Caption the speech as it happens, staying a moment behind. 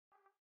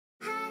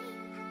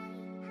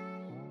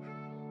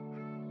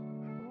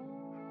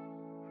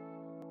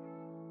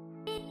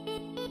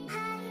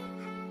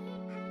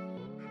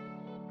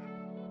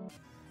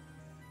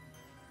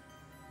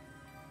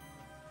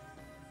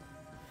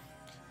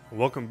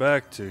Welcome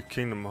back to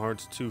Kingdom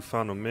Hearts 2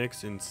 Final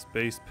Mix in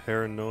Space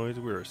Paranoid.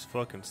 We're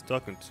fucking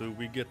stuck until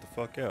we get the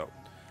fuck out.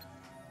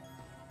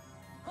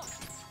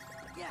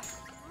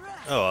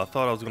 Oh, I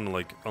thought I was gonna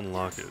like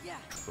unlock it,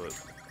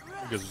 but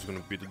I guess it's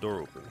gonna beat the door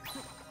open.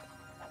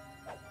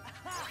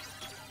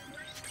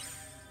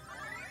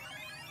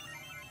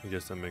 I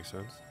guess that makes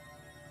sense.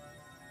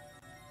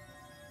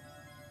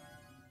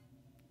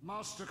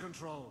 Master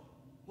Control,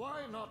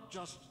 why not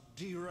just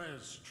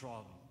de-res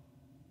Tron?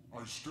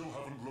 I still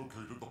haven't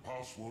located the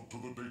password to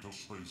the data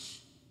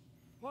space.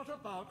 What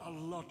about a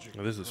logic?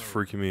 Oh, this is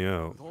probe? freaking me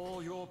out. With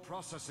all your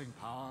processing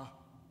power,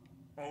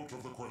 Out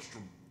of the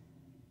question.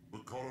 The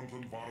current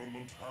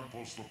environment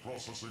hampers the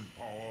processing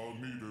power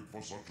needed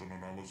for such an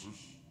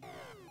analysis.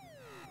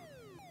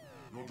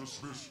 You're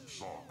dismissed,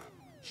 Sark.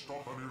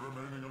 Stop any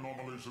remaining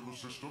anomalies in the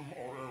system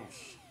or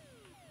else.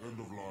 End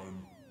of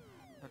line.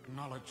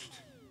 acknowledged.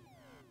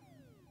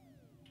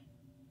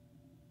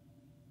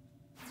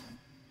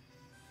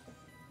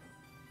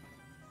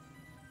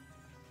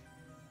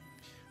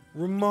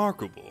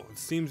 Remarkable. It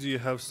seems you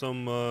have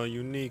some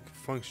unique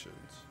functions.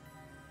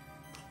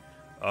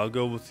 I'll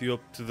go with you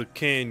up to the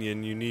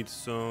canyon. You need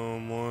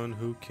someone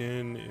who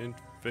can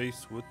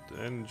interface with the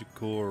energy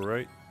core,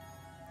 right?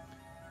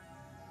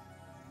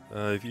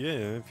 If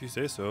you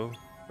say so.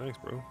 Thanks,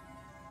 bro.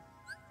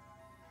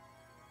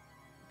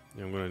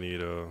 Yeah, I'm gonna need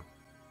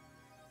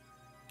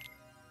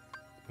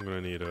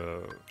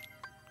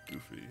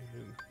Goofy,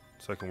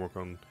 so I can work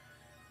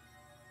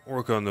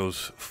on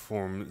those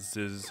forms.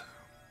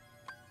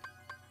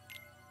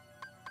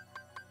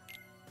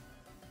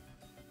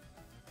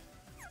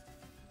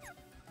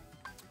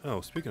 Oh,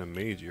 speaking of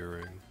mage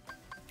earring.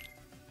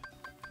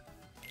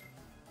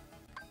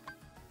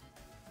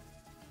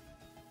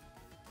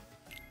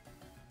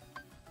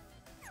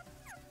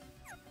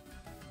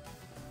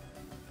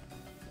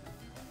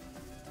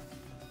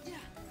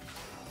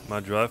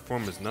 My drive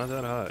form is not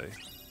that high.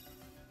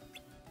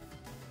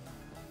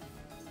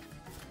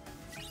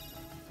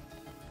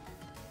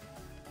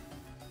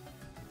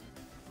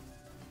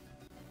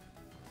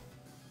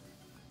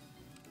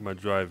 My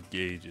drive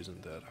gauge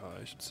isn't that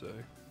high, I should say.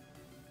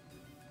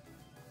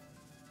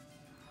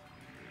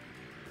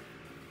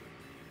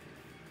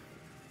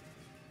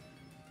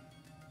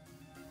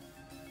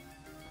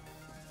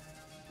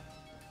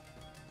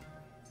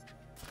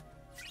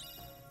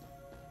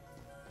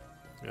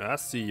 Yeah, I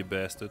see you,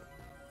 bastard.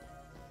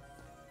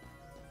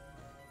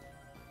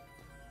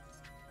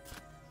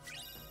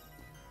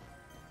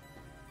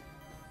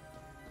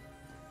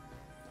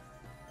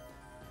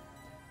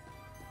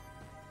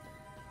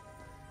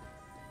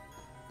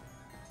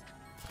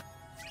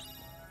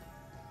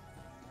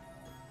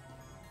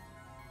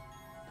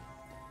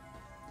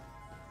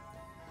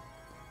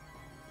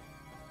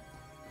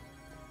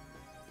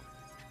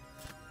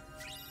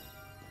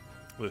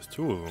 Well, there's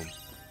two of them.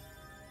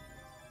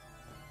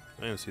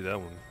 I didn't see that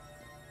one.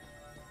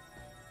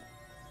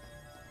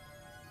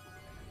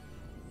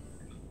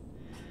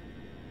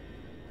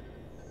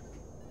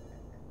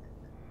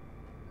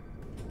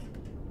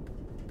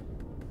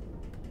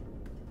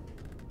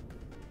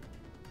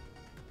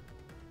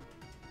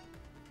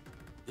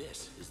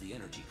 This is the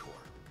energy core.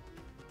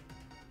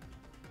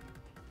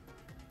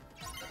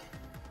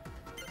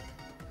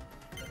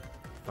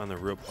 Find the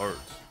real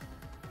parts.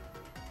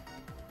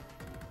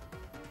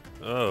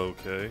 Oh,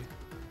 okay.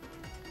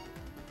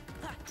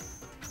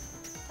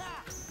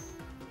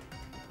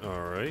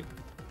 Alright.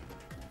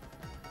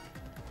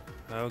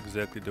 How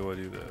exactly do I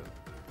do that?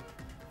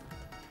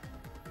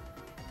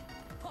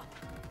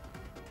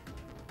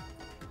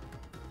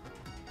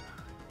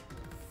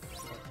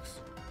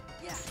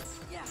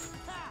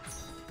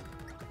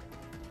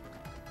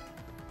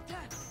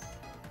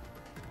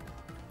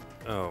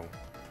 Oh.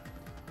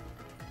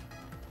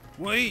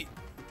 Wait!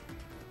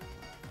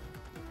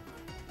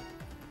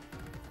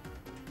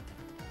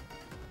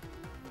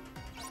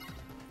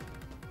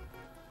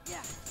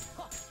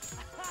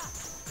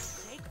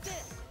 Take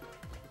this.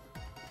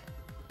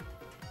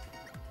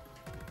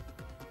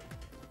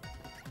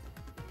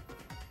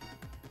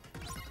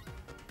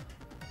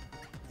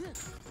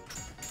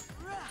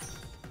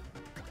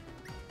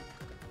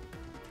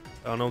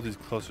 I don't know what these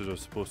clusters are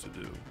supposed to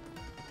do.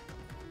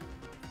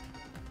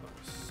 Oh,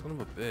 son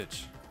of a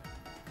bitch.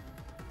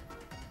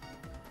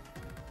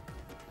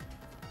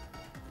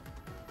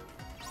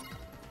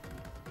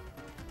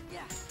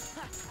 It's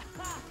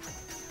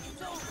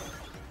over.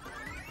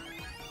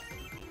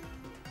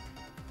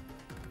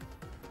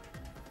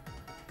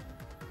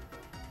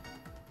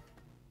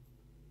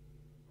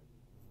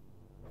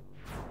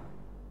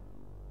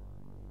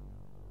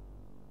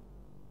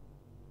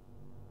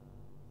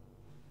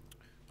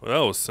 Well,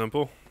 that was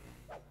simple.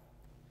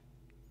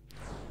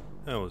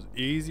 That was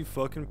easy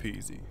fucking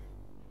peasy.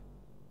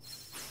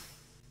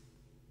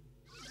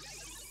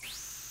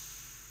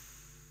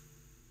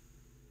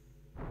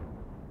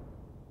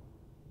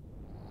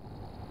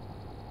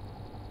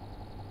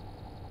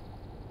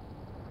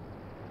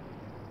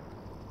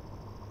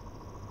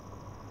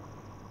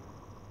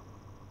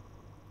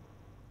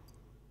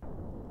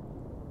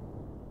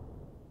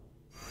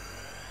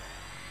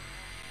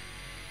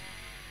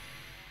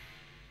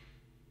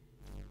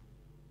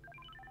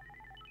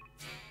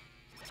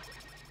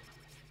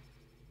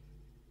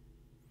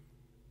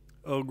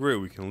 Oh, great,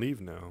 we can leave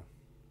now.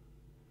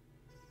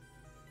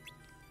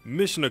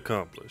 Mission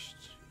accomplished.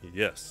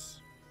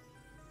 Yes.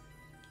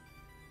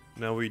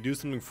 Now we do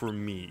something for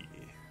me.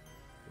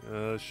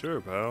 Sure,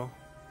 pal.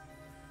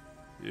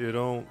 You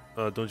don't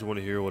you want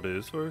to hear what it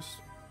is first?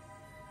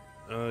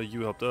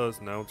 You helped us,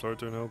 now it's our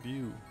turn to help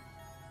you.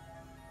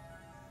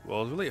 Well,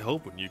 I was really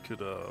hoping you could,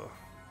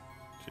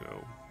 you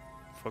know,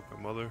 fuck my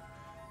mother.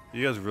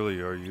 You guys really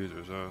are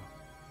users, huh?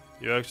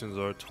 Your actions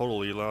are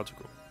totally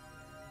illogical.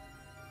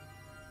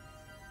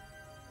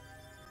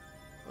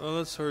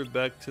 Let's hurry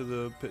back to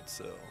the pit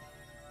cell.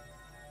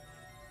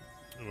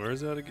 Where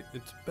is that again?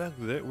 It's back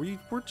there.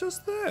 We're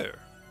just there.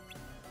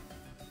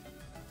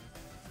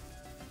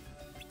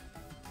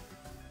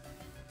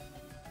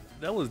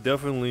 That was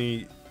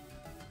definitely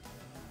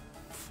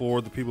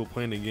for the people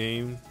playing the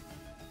game.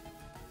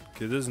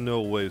 Cause there's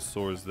no way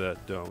Sora's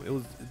that dumb.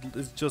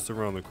 It's just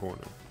around the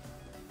corner.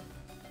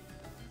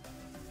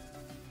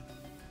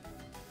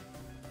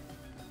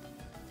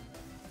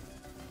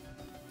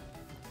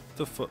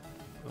 The fuck?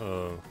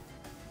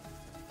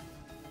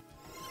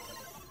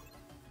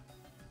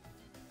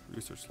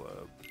 Research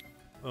lab.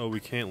 Oh, we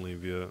can't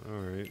leave yet.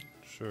 Alright,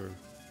 sure.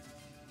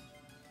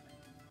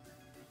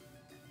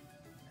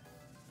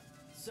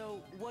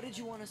 So, what did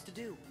you want us to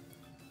do?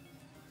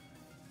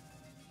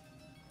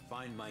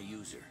 Find my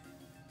user.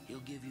 He'll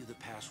give you the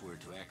password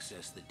to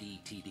access the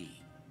DTD.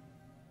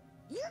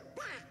 You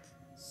bet!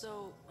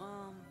 So,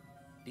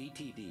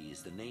 DTD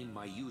is the name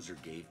my user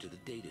gave to the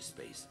data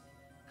space.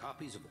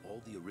 Copies of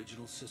all the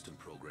original system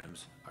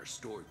programs are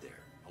stored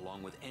there,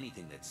 along with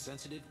anything that's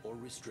sensitive or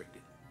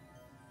restricted.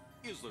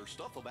 Is there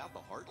stuff about the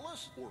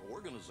Heartless or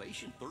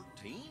Organization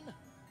 13?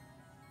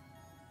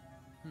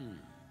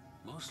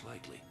 Most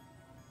likely.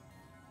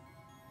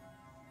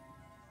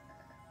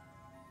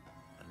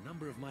 A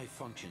number of my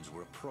functions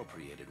were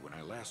appropriated when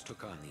I last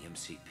took on the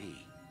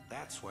MCP.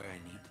 That's why I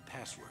need the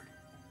password.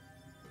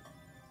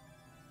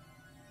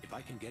 If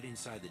I can get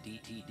inside the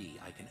DTD,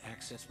 I can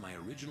access my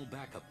original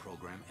backup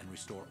program and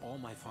restore all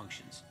my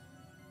functions.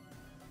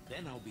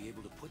 Then I'll be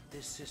able to put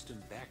this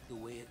system back the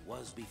way it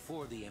was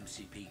before the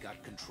MCP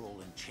got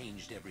control and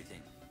changed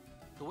everything.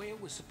 The way it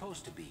was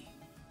supposed to be.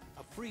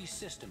 A free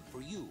system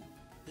for you,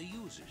 the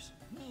users.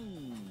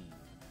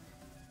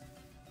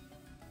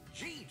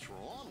 Gee,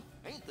 Tron,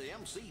 ain't the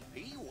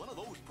MCP one of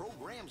those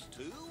programs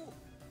too?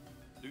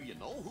 Do you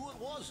know who it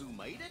was who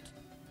made it?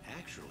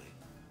 Actually,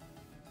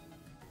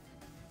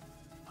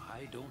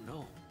 I don't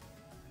know.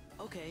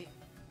 okay.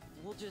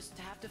 We'll just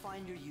have to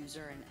find your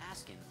user and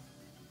ask him.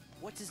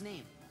 What's his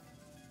name?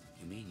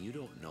 You mean you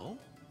don't know?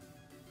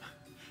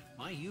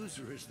 My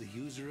user is the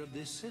user of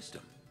this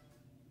system.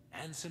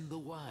 Ansem the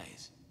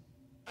Wise.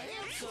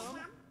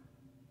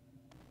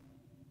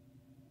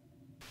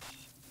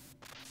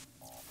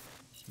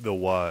 The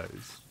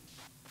Wise.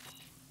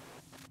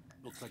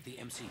 Looks like the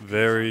MCP.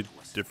 Very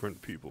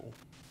different people.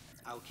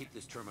 I'll keep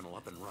this terminal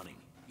up and running.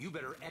 You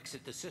better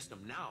exit the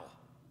system now.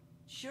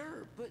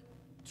 Sure, but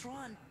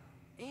Tron,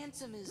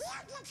 Ansem is...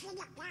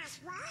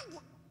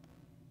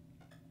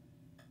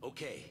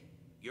 Okay,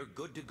 you're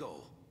good to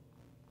go.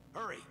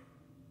 Hurry.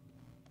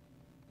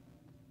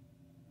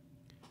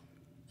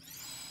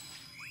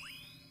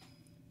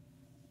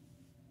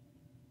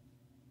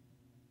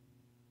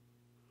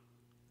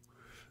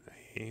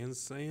 And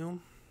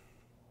Sam?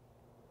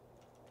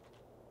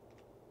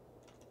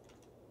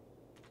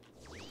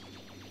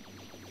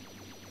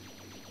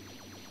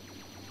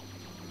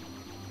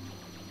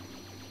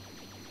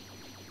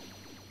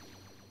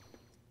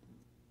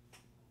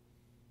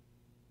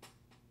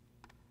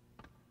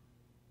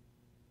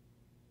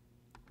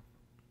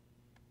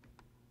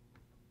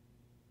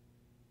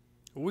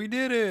 We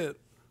did it!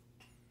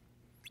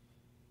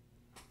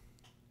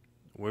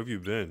 Where have you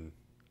been?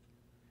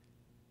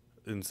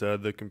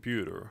 Inside the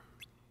computer.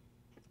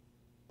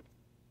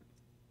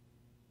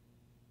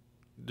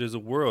 There's a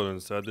world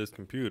inside this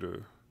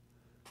computer.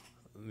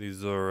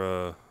 These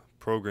are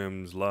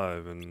programs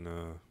live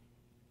and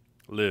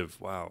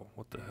live. Wow,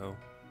 what the hell?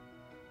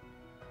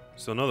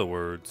 So in other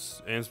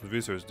words, Ansem's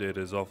research data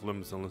is off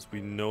limits unless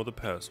we know the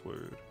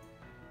password.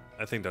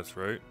 I think that's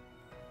right.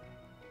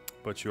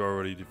 But you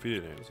already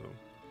defeated Ansem.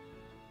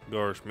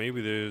 Gosh,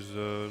 maybe there's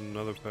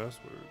another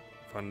password.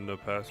 Find the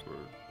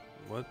password.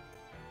 What?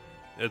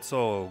 It's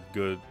all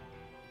good.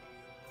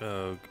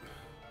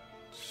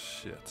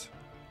 Shit.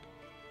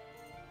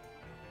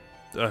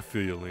 I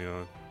feel you,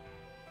 Leon.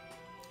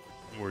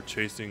 We're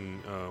chasing,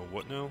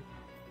 what now?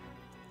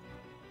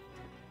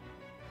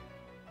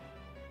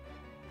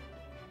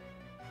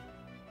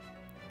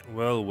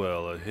 Well,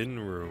 well, a hidden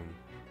room.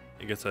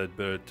 I guess I'd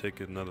better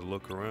take another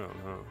look around,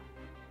 huh?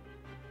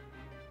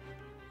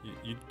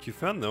 You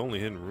found the only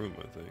hidden room,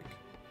 I think.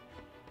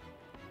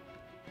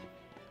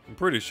 I'm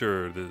pretty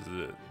sure this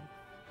is it.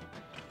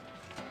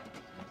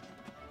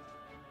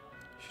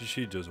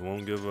 She just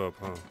won't give up,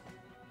 huh?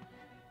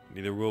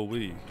 Neither will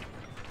we.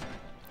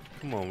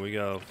 Come on, we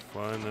gotta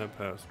find that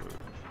password.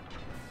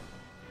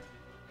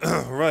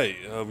 Right,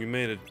 we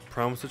made a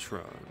promise to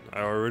Tron.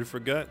 I already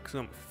forgot because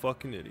I'm a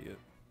fucking idiot.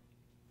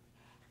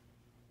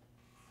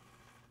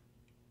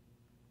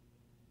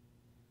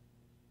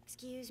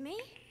 Excuse me?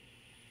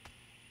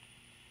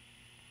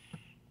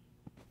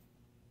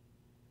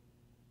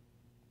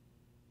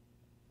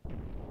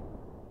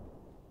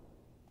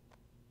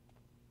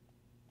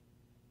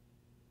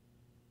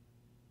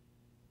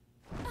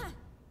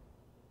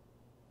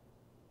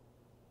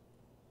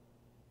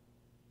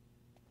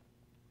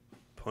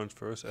 Punch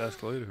first,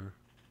 ask later.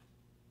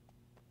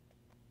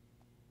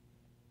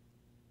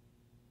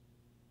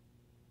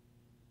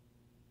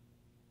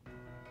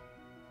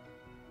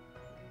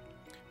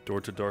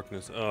 Door to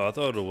darkness. Oh, I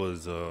thought it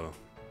was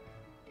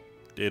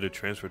data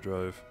transfer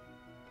drive.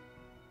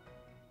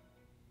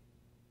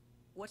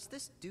 What's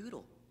this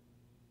doodle?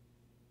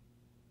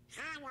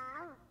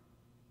 Hello?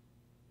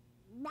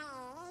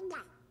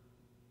 Man.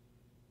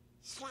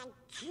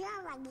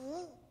 Security.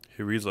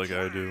 He reads like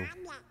I do.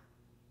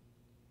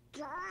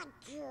 Door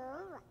to.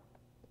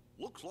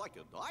 Looks like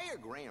a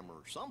diagram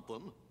or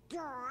something.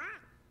 Door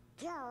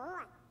to.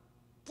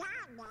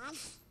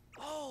 Darkness.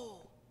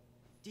 Oh!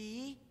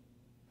 D.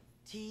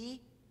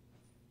 T.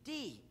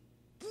 D.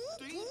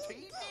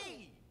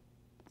 DTD!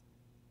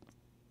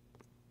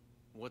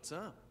 What's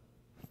up?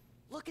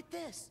 Look at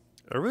this.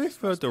 I really This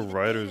feel like must the be the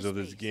writers data of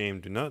this space. game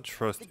do not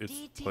trust The its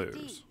DTD.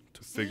 players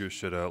to See? figure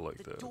shit out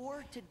like The that.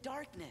 door to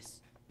darkness.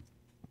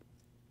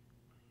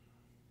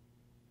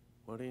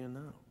 What do you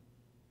know?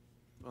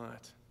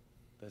 But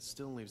that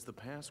still leaves the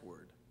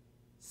password.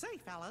 Say,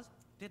 fellas,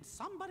 did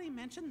somebody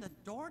mention the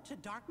door to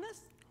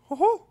darkness?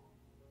 Ho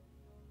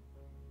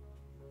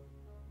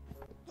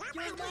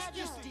Your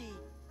Majesty!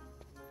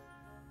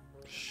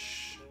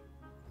 Shh.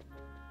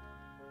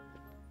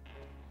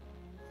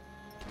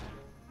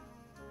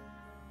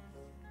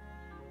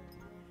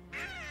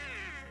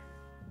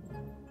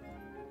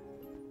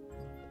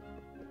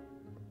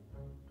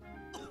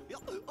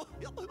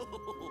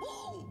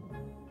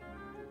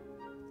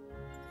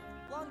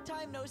 Long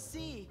time no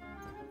see.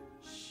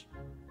 Shh.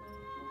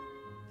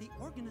 The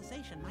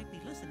organization might be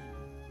listening.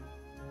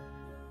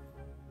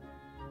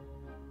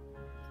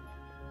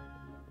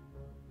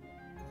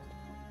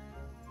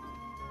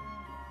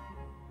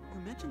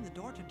 You mentioned the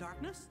door to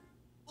darkness?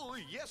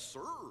 Yes, sir.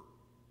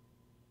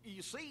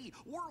 You see,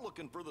 we're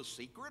looking for the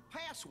secret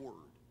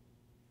password.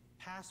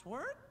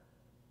 Password?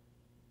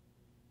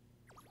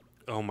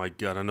 Oh my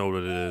god, I know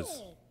what it is.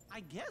 Oh, I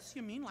guess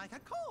you mean like a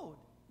code.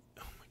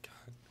 Oh my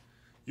god.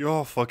 You're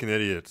all fucking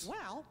idiots.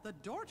 Well, the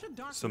door to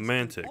darkness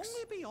Semantics. can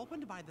only be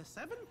opened by the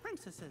 7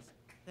 princesses.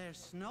 There's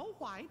Snow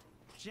White,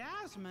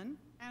 Jasmine,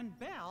 and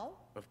Belle.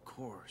 Of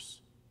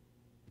course.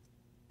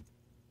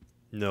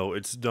 No,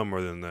 it's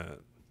dumber than that.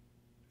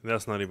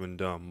 That's not even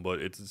dumb,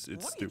 but it's What are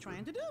you stupid.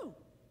 trying to do?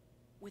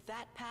 With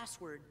that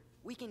password,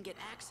 we can get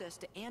access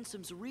to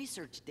Ansem's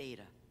research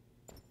data.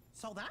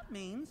 So that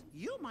means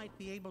you might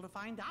be able to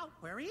find out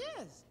where he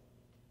is.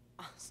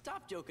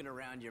 Stop joking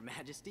around, Your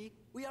Majesty.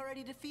 We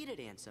already defeated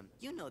Ansem.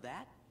 You know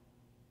that.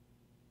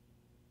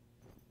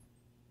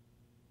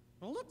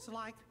 Looks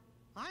like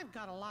I've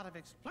got a lot of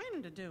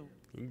explaining to do.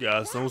 You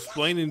got some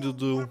explaining to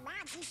do.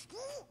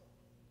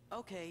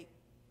 Okay,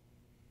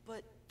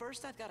 but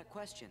first I've got a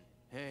question.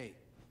 Hey,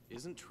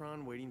 isn't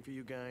Tron waiting for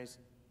you guys?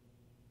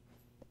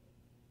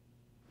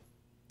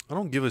 I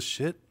don't give a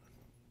shit.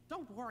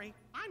 Don't worry,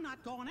 I'm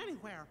not going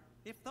anywhere.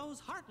 If those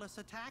Heartless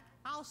attack,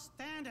 I'll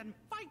stand and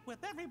fight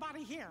with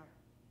everybody here.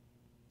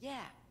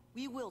 Yeah,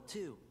 we will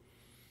too.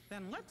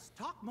 Then let's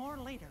talk more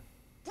later.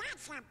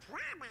 That's a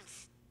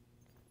promise.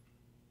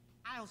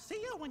 I'll see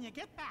you when you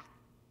get back.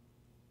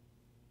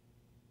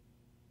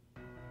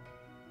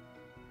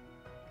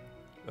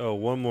 Oh,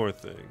 one more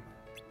thing.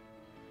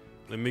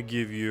 Let me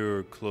give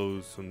your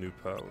clothes some new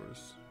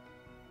powers.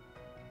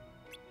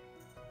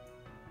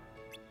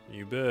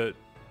 You bet.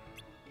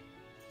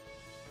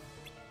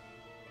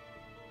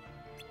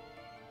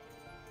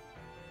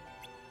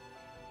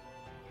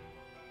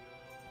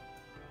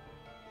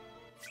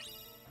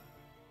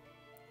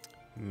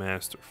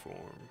 Master form.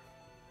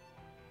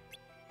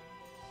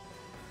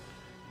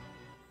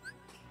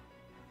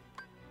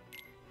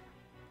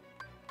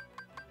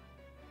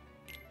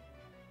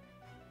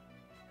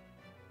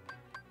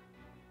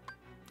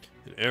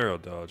 An aerial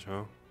dodge,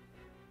 huh?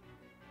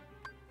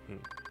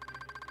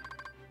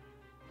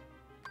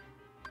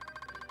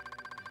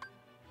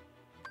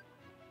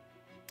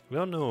 I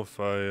don't know if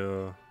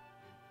I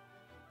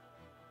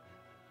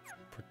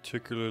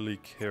particularly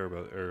care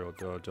about aerial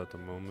dodge at the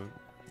moment.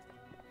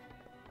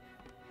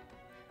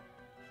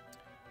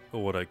 But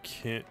what I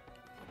can't...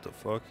 What the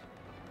fuck?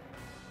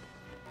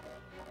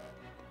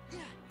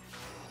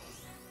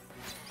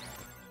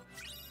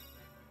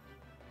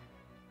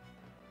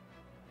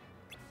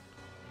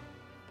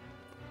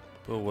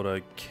 But what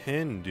I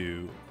can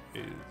do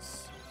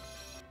is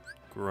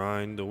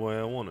grind the way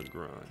I want to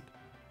grind.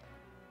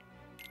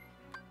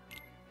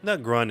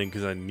 Not grinding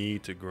because I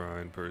need to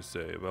grind per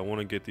se, but I want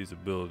to get these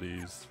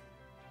abilities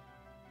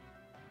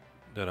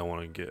that I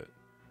want to get.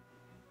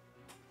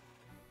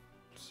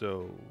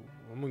 So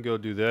I'm gonna go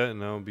do that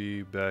and I'll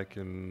be back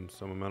in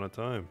some amount of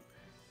time.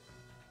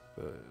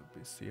 But it'll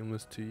be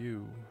seamless to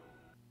you.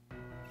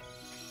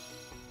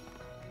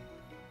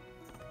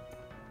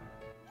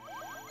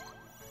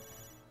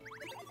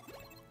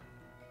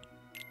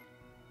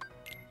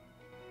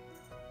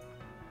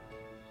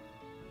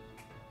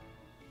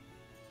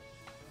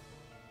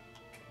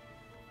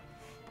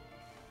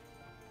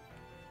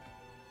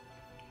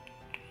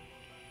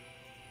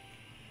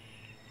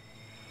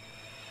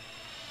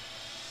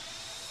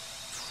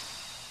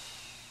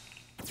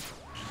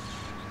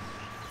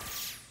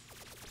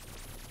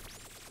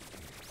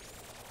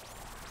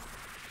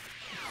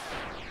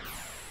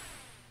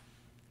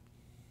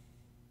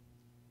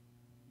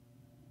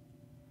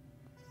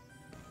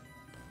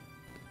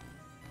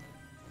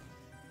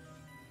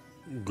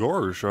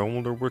 Gosh, I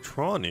wonder where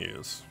Tron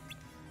is.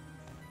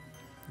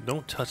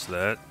 Don't touch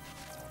that.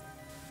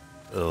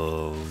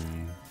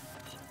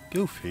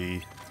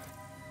 Goofy.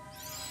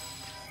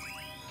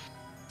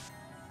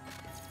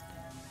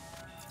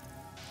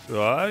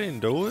 I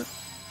didn't do it.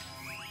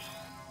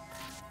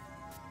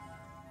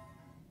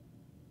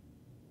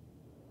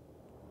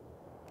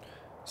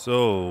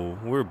 So,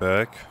 we're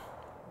back.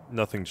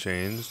 Nothing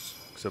changed.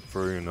 Except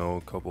for, you know,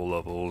 a couple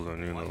levels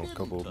and, you know, a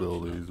couple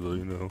abilities, but,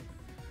 you know,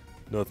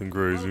 nothing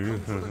crazy.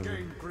 Welcome to the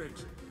game grid.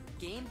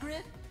 Game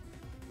grid?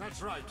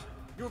 That's right.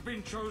 You've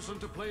been chosen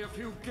to play a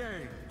few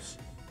games.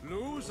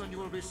 Lose and you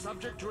will be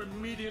subject to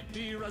immediate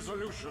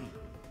de-resolution.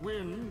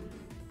 Win?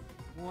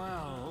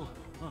 Well...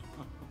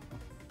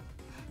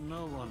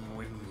 no one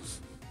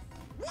wins.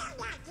 We're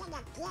not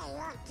gonna play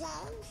your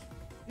games.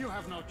 You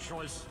have no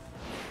choice.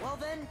 Well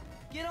then,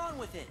 get on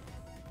with it.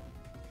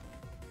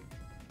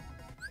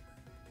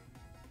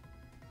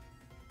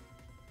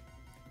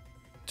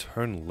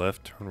 Turn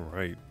left, turn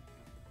right.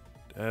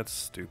 That's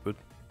stupid.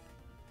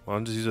 Why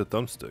don't you just use the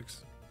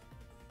thumbsticks?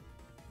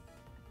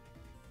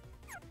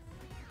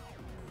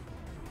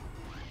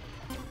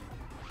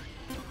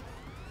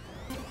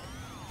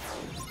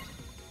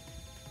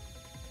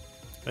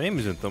 Aim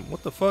is in thumb.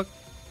 What the fuck?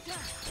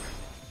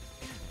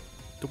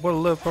 What a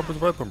left bumper's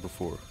right bumper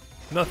for?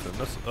 Nothing.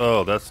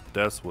 That's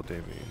that's what they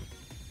mean.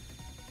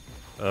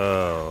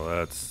 Oh,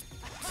 that's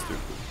stupid.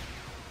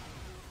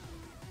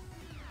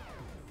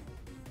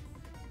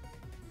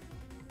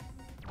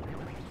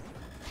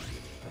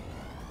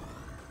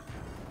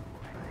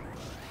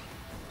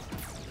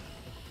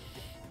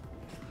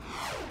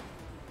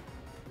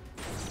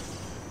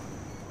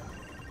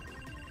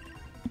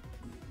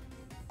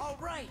 All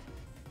right.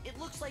 It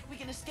looks like we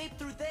can escape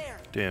through there.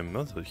 Damn,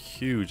 that's a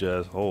huge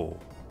ass hole.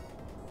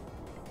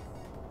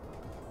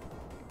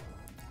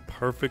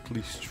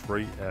 Perfectly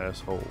straight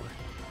ass hole.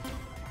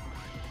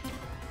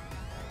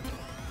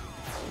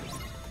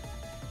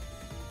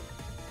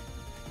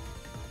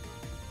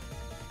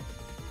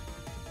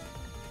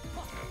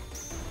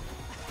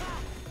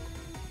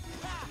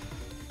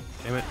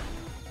 Damn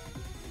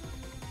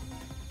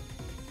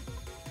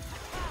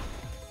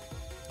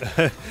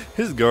it.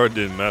 His guard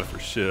didn't matter for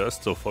shit. I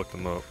still fucked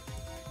him up.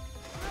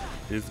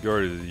 His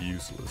guard is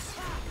useless.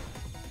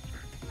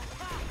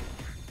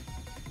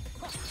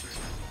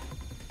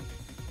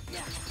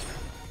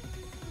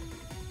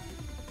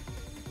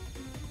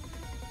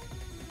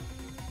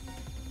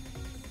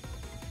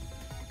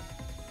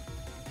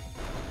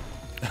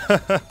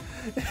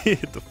 He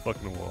hit the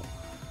fucking wall.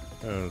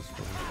 That was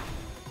funny.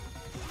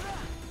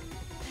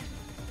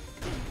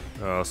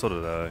 Oh, so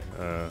did I.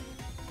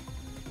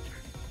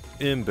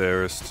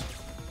 Embarrassed.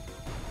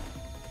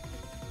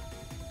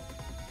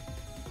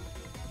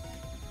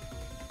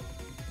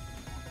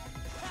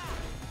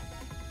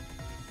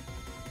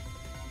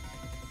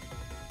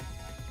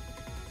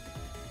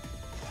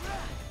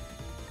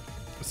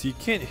 So you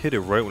can't hit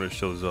it right when it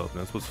shows up, and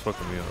that's what's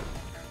fucking me up.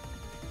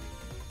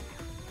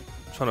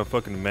 I'm trying to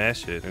fucking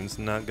mash it, and it's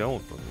not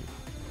going for me.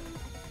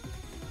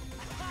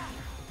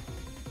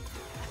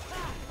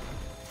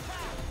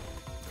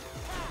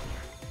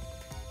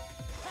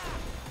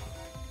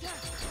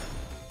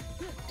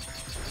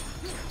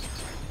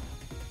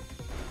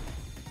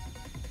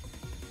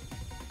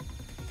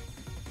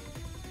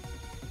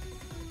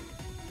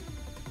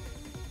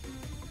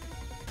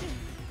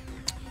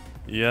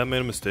 Yeah, I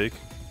made a mistake.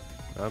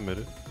 I admit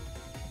it.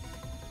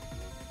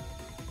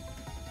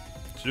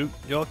 Shoot,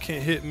 y'all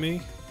can't hit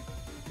me,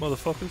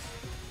 motherfuckers.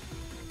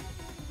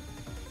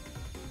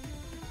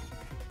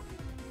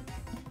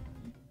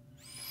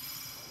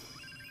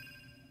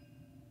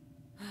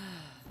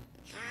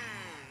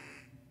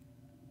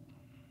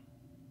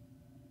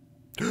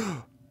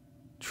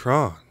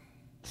 Tron.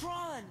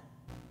 Tron!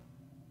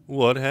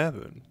 What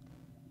happened?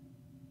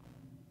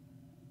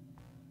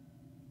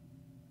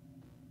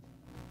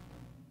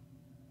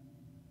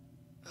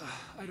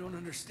 I don't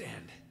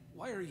understand.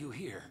 Why are you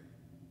here?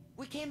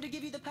 We came to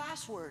give you the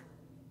password.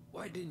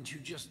 Why didn't you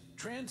just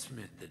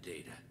transmit the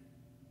data?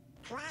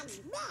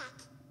 Transmit?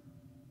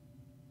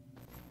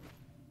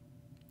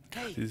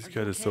 Hey, These are you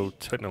guys are so okay?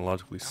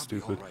 technologically I'll be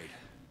stupid. all right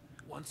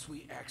once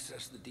we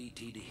access the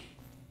DTD.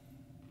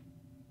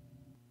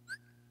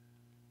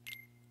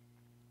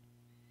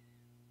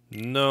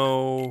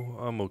 No,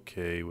 I'm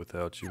okay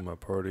without you, my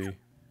party.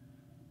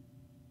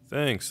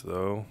 Thanks,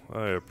 though.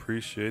 I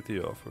appreciate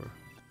the offer.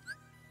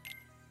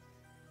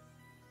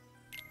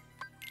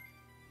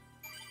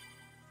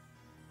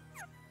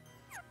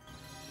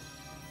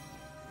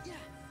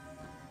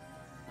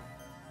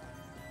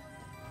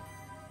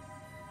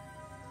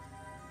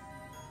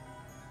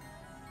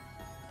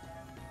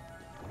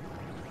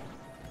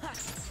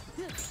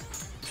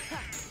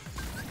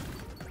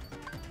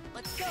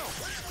 Let's go.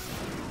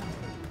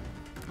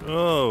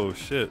 Oh,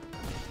 shit.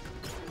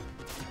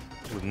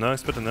 Was not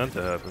expecting that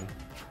to happen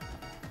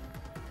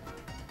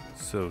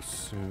so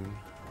soon.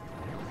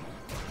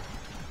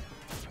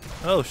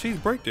 Oh, she's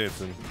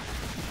breakdancing.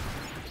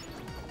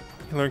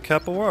 You learn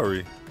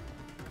capoeira.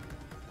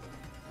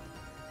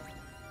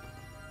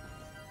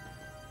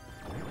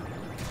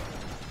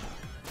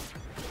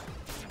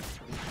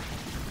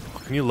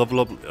 Can you level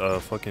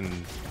up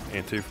fucking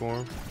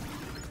anti-form?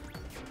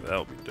 That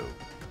would be dope.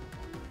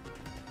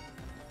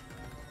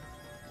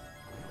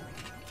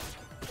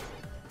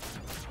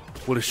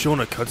 What, is showing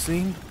a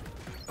cutscene?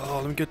 Oh,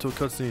 let me get to a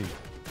cutscene.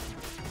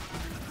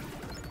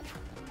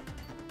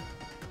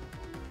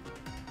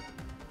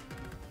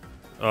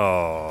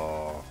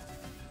 Oh.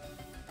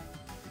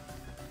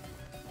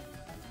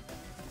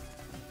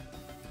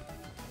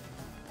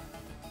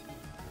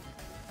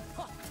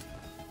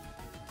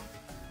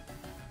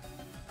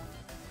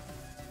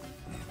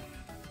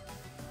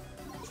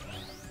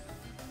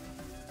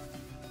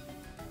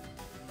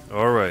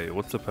 Alright,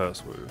 what's the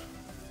password?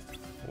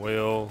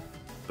 Whale,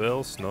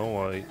 Belle, Snow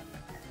White,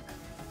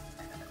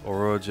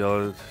 Aurora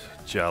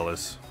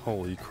Jealous.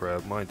 Holy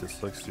crap, my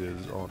dyslexia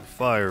is on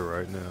fire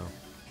right now.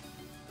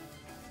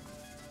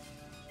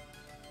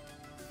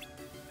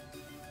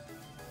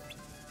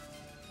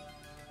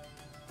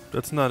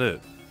 That's not it.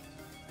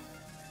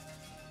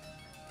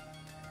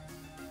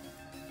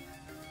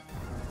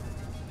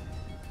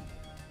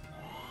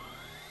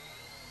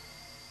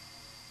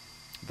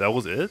 That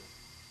was it?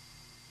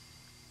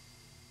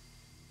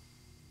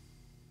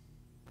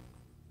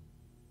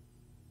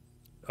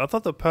 I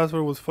thought the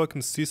password was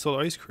fucking sea salt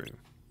ice cream.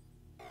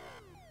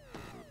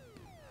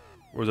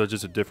 Or is that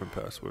just a different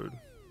password?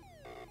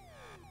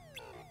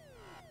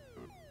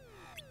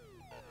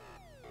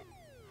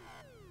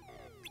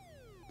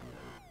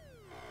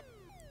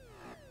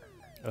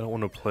 I don't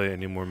want to play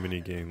any more mini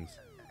games.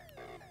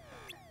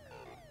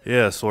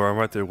 Yeah, Sora, I'm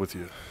right there with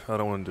you. I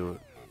don't want to do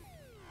it.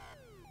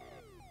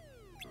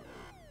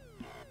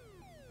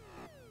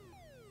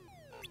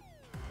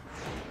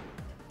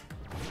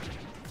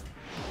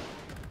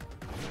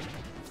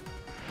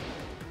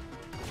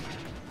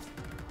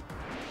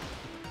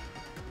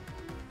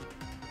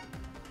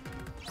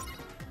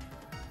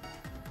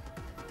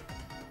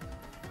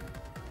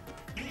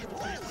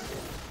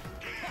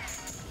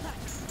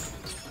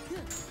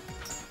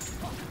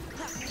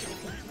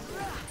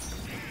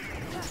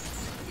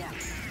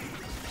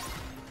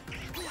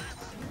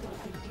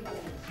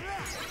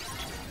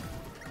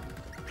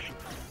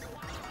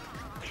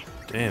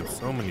 Damn,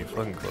 so many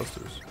fucking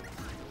clusters.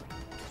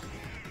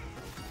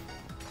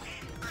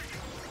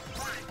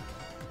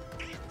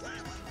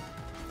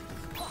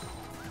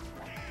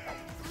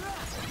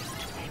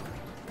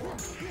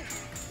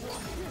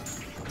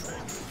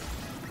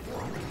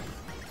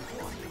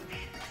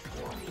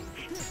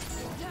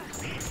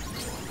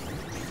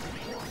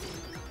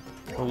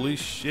 Holy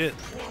shit.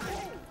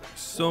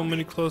 So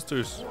many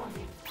clusters.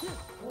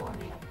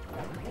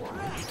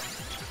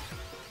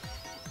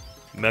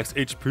 Max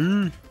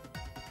HP.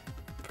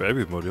 For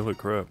everybody, holy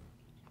crap.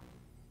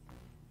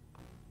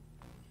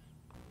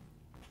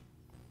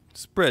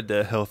 Spread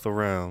that health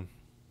around.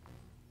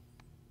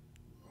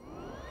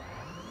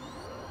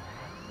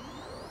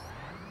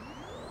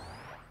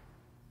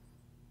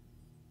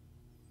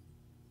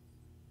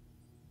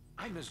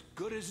 I'm as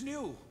good as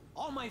new.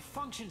 All my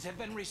functions have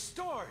been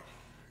restored.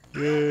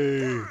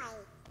 Yay.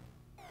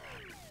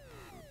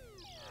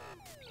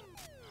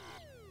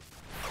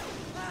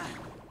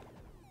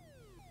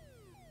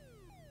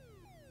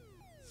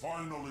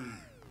 Finally,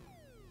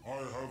 I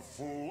have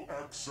full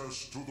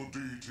access to the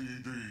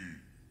DTD.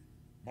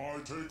 My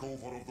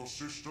takeover of the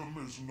system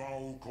is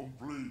now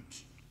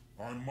complete.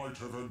 I might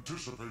have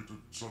anticipated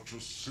such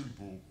a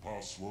simple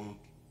password.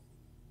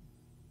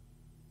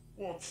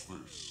 What's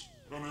this?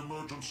 An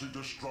emergency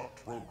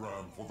destruct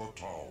program for the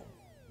town.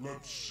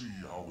 Let's see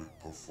how it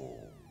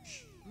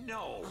performs.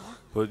 No.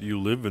 But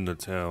you live in the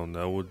town.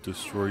 That would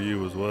destroy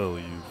you as well,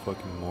 you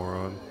fucking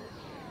moron.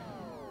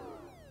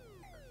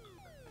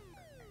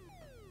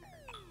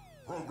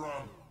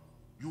 Program,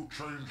 you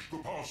changed the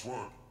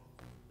password.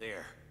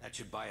 There, that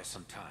should buy us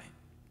some time.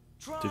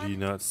 Did he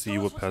not see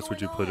what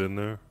password you put in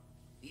there?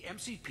 The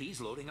MCP's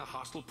loading a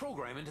hostile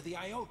program into the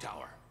I.O.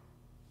 tower.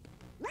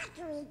 What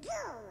do we do?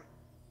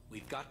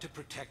 We've got to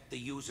protect the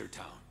user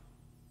town.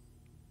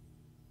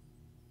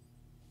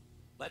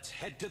 Let's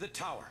head to the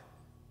tower.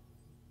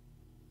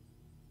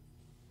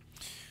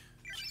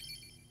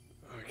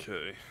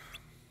 Okay.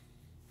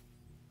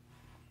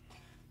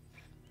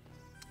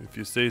 If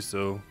you say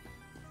so.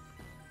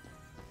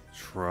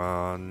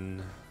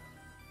 Tron.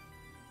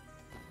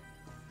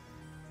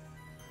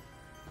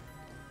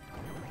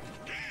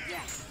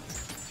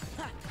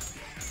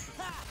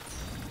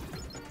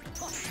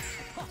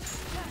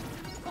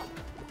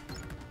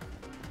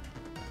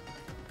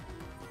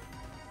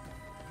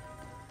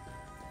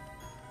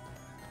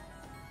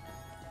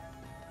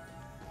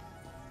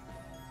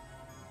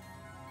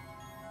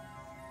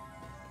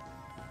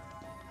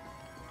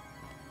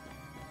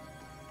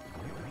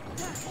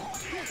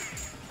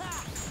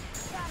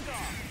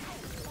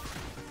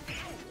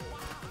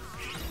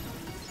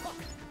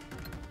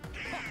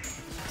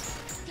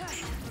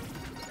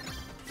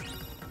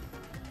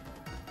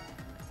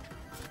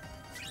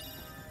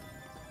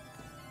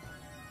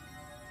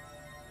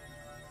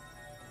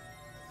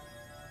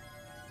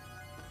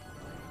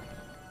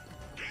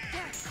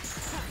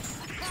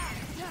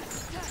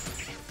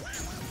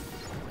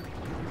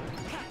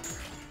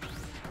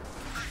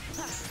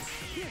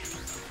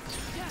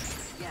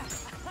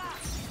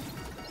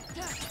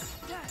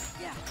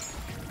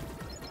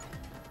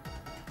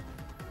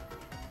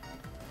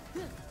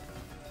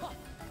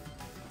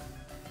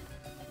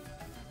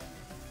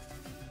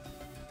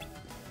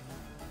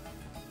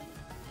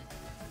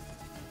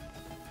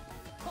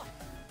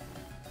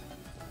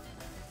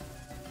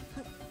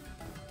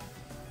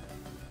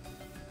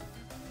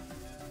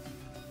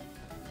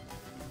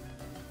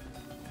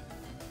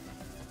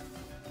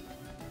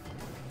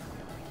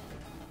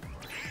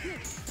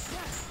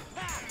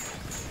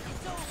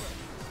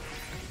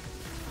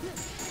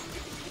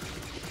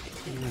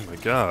 Oh my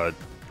god.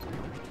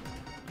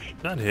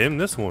 Not him,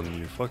 this one,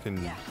 you fucking...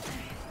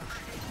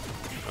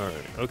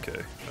 Alright,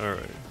 okay,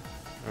 alright.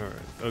 Alright,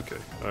 okay,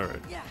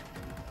 alright.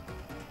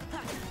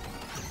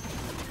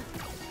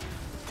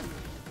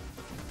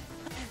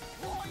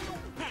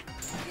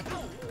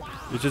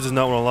 It just does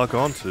not want to lock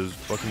onto his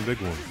fucking big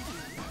one.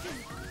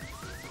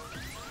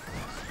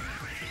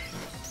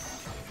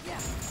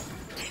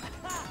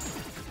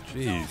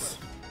 Jeez.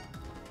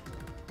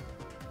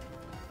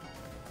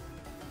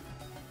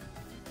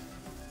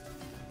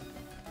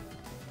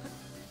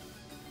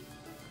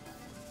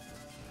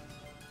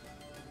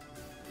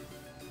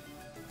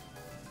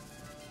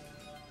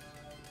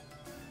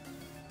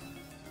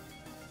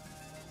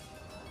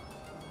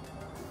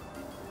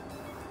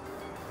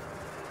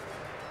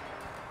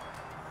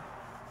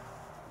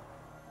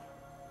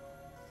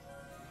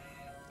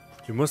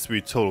 It must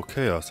be total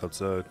chaos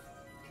outside.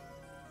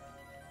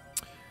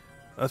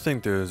 I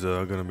think there's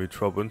gonna be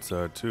trouble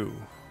inside too.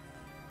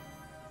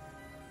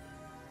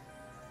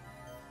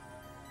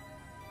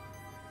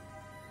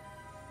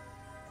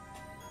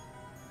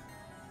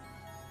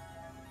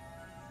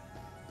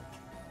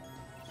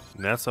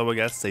 And that's all we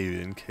got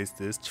saved in case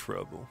there's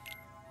trouble.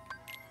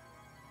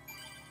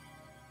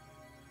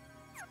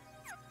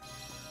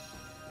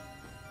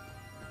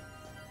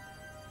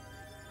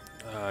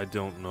 I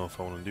don't know if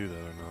I want to do that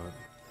or not.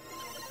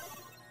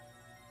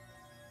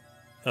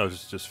 Oh,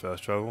 just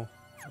fast travel?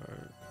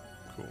 Alright,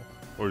 cool.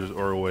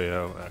 Or a way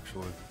out,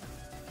 actually.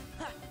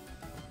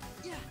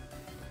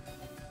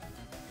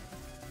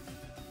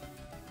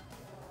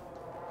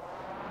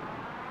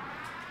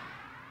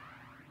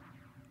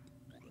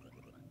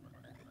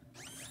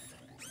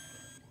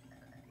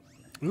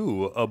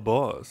 Ooh, a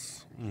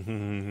boss.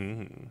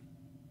 I'm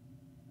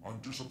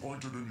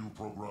disappointed in you,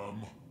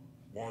 program.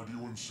 Why do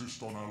you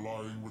insist on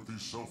allying with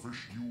these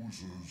selfish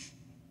users?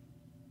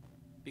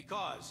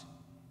 Because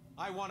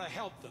I want to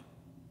help them.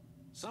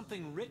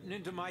 Something written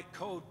into my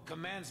code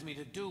commands me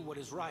to do what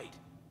is right.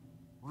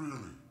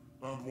 Really?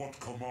 And what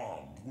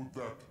command would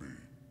that be?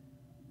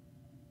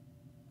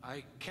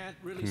 I can't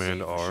really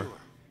Command say for R. sure.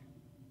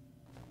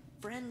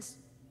 Friends,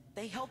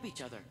 they help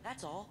each other,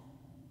 that's all.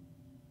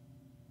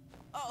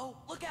 Uh-oh,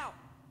 look out!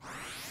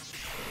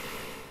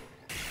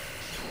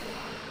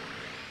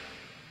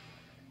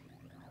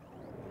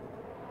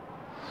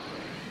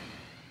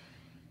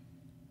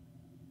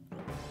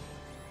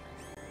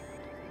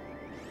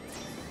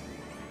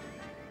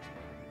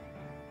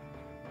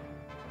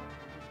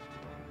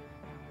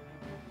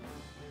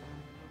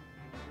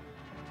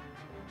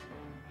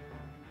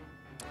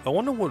 I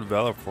wonder what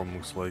Valor form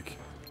looks like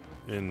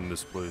in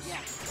this place. Shit.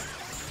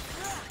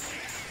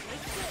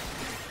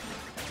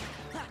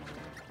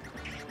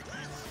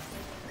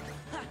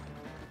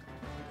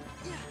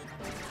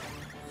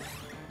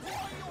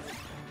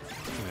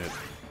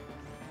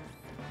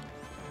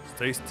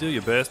 Stay still,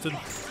 you bastard.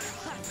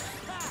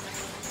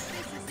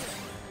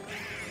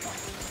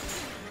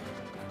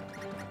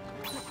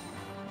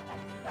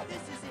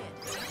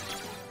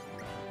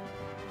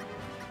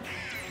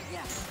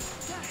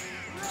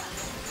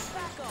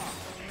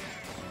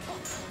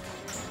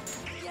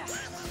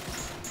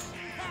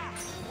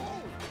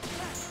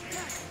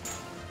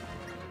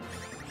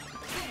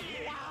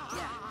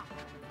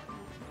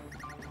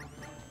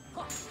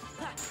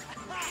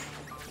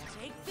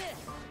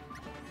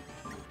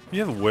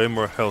 You have way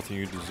more health than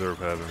you deserve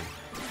having.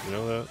 You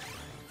know that?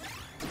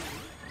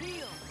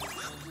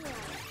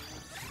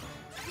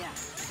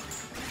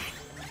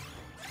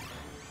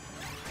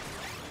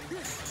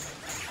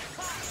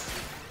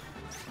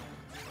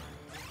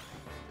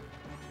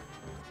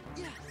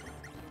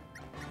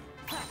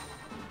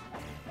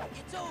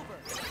 It's over.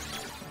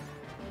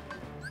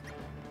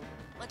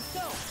 Let's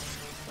go.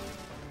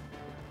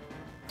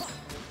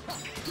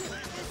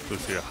 So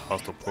see a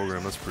hostile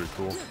program, that's pretty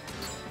cool.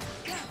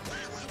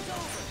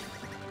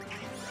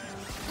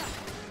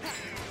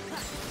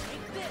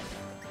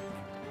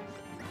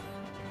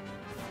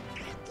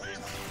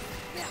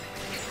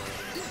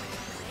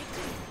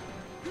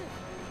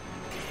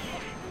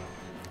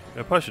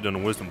 I probably should have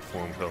done a wisdom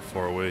form with how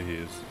far away he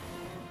is.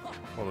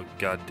 All the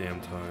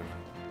goddamn time.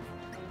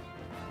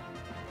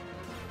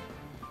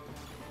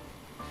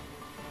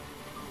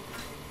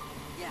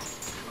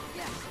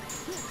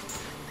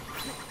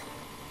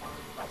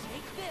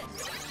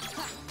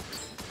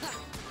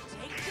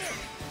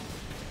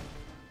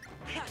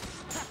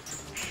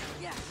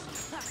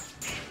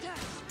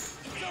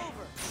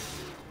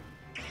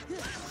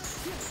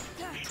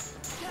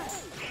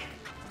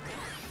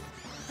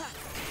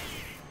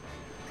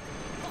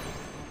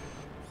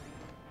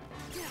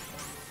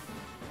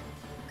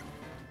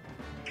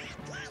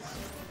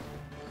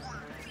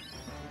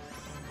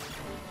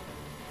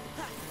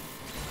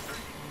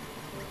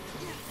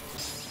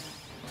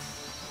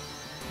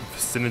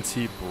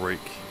 Vicinity brake.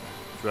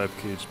 Drive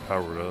cage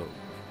powered up.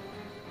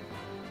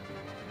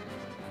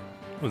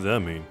 What does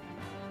that mean?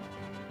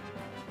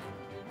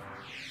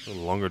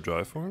 Longer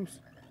drive forms?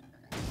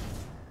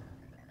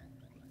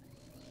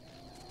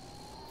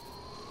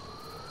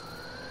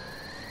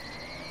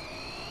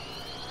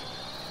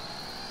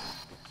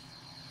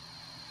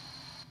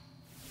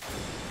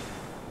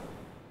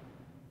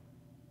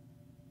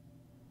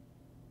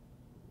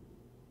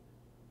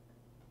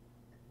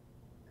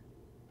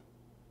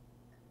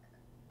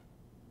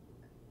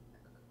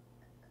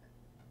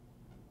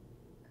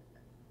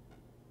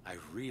 I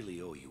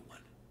really owe you one.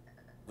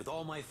 With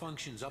all my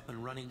functions up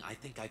and running, I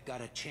think I've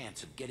got a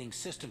chance of getting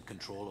system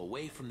control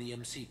away from the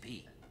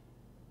MCP.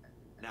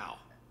 Now,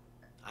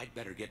 I'd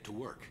better get to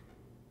work.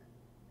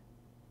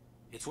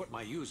 It's what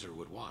my user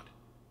would want.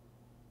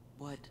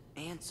 What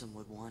Ansem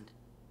would want.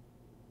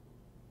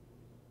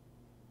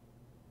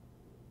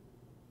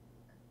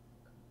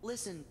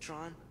 Listen,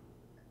 Tron.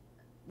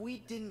 We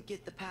didn't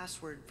get the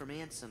password from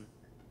Ansem.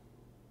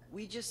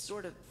 We just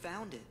sort of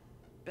found it,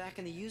 back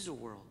in the user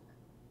world.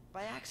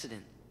 By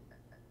accident.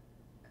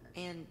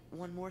 And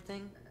one more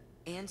thing,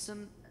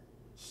 Ansem,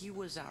 he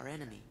was our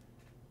enemy.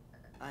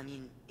 I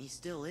mean, he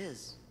still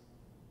is,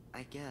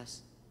 I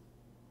guess.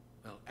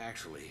 Well,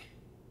 actually,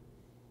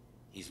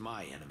 he's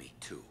my enemy,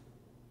 too.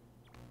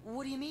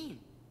 What do you mean?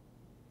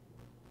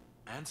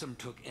 Ansem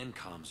took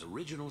Encom's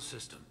original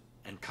system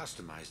and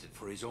customized it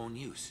for his own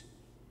use.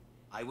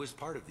 I was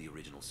part of the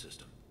original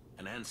system,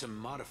 and Ansem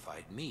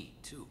modified me,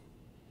 too.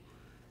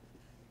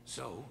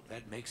 So,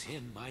 that makes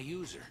him my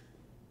user.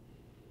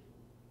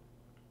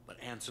 But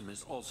Ansem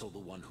is also the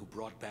one who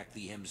brought back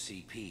the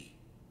MCP.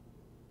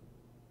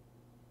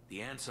 The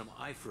Ansem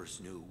I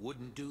first knew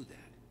wouldn't do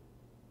that.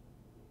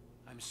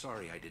 I'm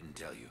sorry I didn't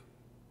tell you.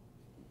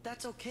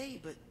 That's okay,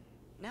 but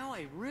now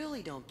I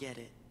really don't get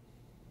it.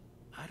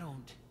 I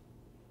don't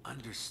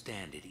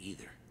understand it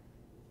either.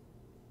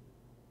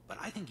 But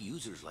I think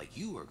users like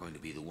you are going to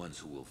be the ones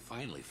who will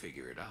finally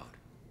figure it out.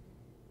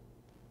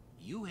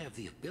 You have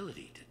the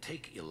ability to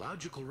take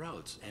illogical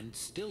routes and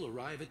still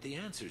arrive at the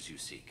answers you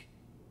seek.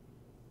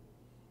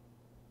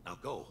 Now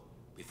go,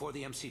 before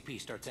the MCP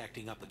starts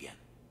acting up again.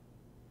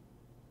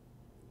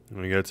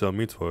 You gotta tell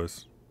me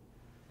twice.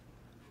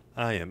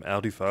 I am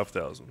Audi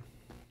 5000.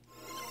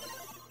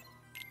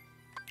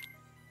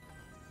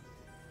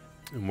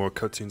 And more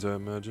cutscenes, I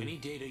imagine. Any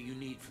data you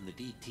need from the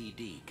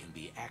DTD can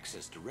be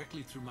accessed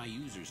directly through my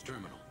user's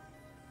terminal.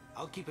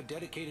 I'll keep a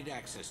dedicated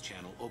access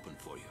channel open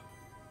for you.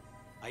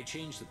 I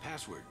changed the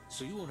password,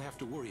 so you won't have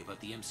to worry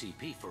about the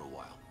MCP for a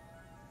while.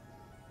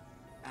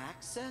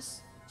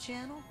 Access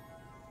channel?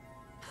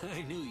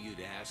 I knew you'd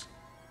ask.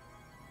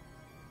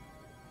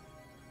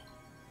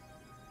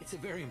 It's a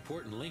very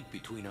important link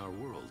between our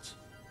worlds.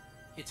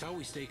 It's how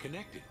we stay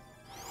connected.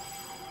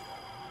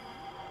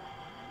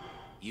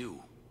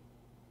 You,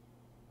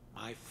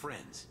 my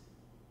friends,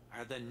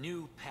 are the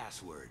new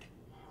password.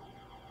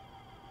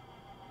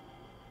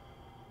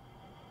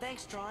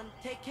 Thanks, Tron.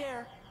 Take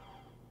care.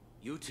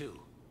 You too,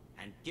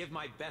 and give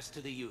my best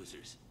to the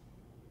users.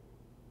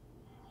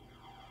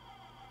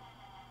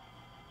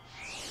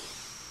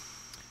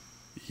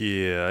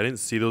 Yeah, I didn't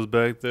see those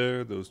back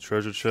there, those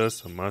treasure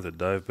chests. I'm about to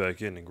dive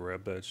back in and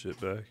grab that shit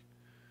back.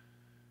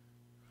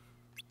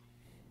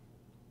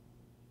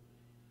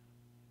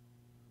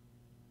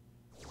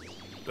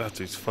 After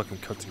these fucking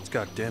cutscenes,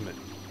 god damn it.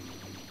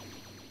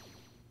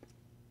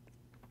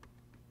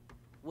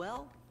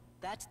 Well,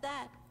 that's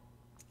that.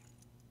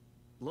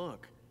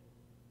 Look.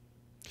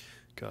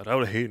 God, I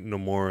would hate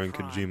Nomura and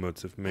Tron, Kojima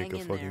to make hang a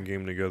in fucking there.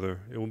 game together.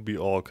 It would be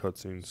all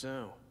cutscenes.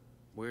 So,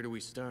 where do we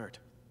start?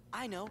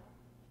 I know.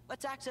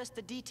 Let's access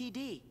the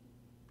DTD.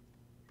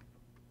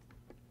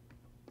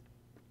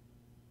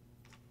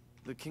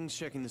 The King's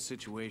checking the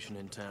situation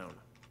in town.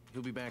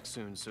 He'll be back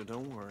soon, so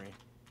don't worry.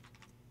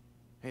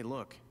 Hey,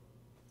 look.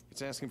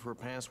 It's asking for a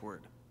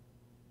password.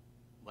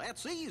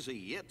 That's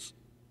easy. It's...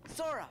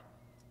 Sora!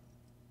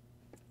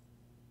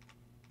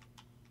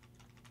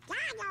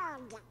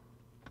 Donald!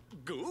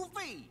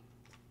 Goofy!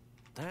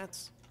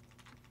 That's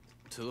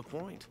to the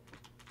point.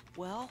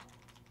 Well,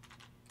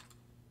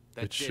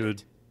 That It did should.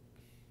 it.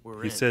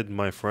 We're He in. said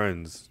my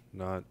friends,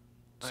 not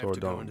I have Sora to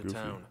go Down into Goofy.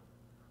 town.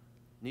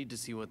 Need to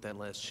see what that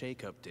last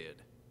shakeup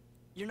did.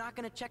 you're not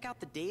gonna check out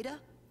the data?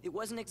 It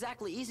wasn't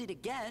exactly easy to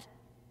get.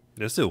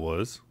 Yes, it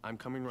was. I'm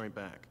coming right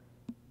back.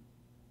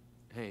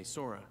 Hey,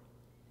 Sora.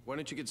 Why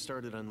don't you get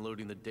started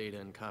unloading the data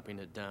and copying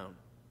it down?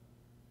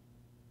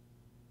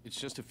 It's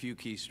just a few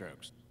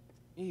keystrokes.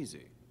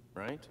 Easy,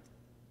 right?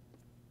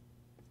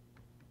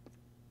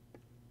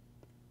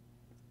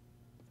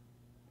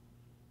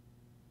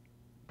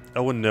 I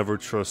would never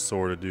trust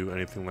Sora to do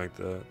anything like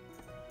that.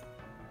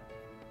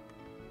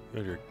 You're out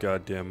of your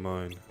goddamn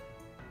mind.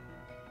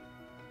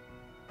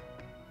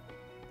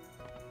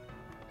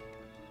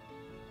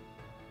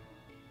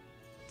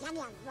 Can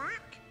you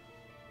walk?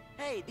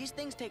 Hey, these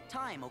things take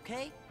time,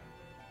 okay?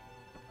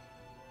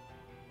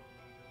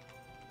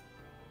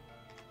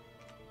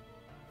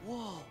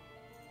 Whoa,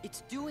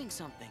 it's doing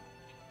something.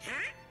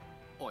 Huh?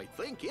 I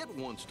think it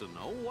wants to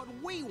know what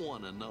we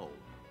want to know.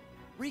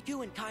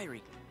 Riku and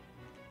Kairi.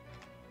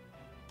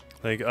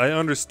 Like, I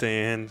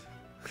understand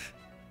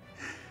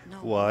No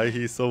why way.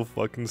 he's so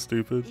fucking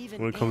stupid Even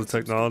when it comes to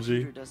Ansem's technology,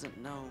 computer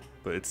doesn't know.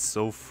 but it's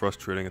so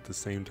frustrating at the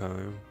same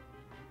time.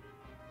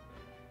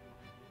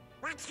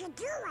 What you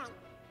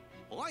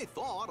doing? I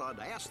thought I'd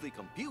ask the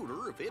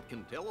computer if it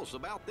can tell us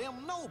about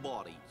them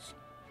nobodies.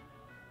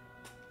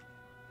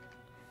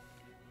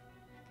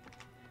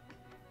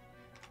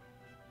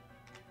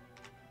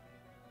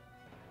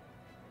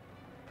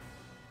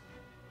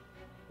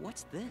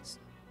 What's this?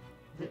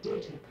 The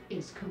data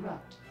is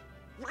corrupt.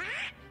 What?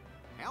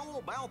 How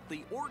about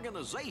the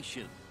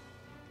organization?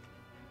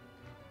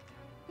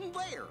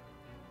 There.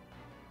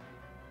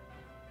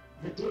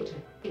 The data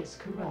is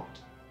corrupt.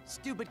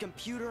 Stupid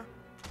computer.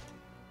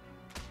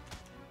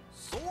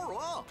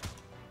 Sora!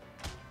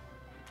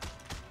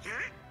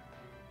 Huh?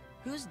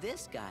 Who's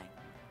this guy?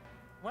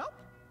 Well,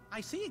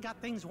 I see you got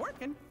things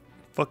working.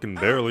 Fucking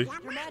barely.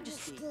 Your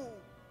Majesty.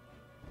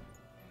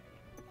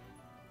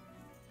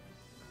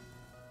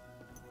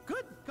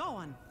 Good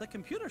going. The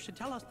computer should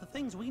tell us the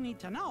things we need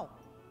to know.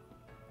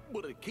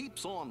 But it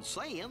keeps on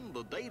saying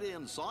the data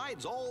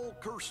inside's all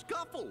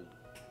kerscuffled.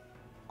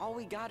 All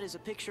we got is a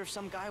picture of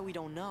some guy we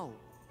don't know.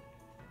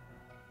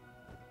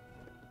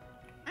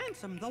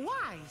 Ansem the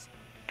Wise.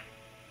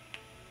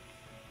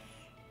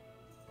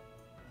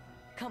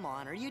 Come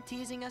on, are you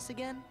teasing us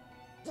again?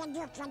 Did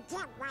you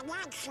forget what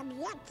Ansem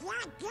looked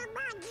like, Your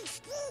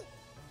Majesty?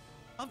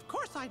 Of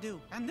course I do,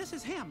 and this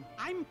is him.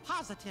 I'm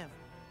positive.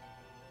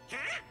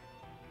 Huh?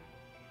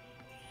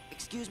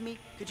 Excuse me,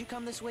 could you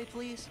come this way,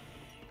 please?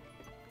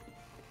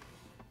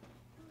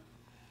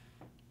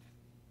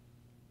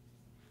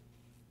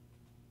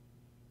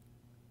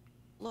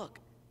 Look,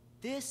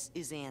 this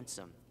is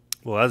Ansem.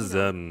 Well, that's You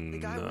know, them. the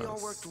guy we all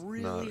That's worked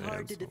really not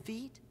hard to Ansel.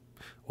 defeat.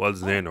 Well,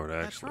 it's Xehanort,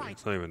 that's actually. right.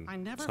 It's not even. I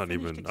never It's not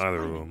finished even either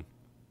of explaining. them.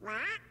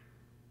 What?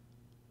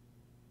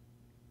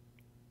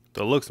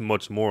 That looks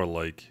much more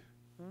like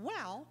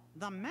Well,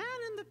 the man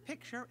in the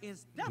picture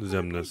is definitely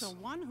Xemnas the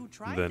one who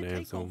tried than to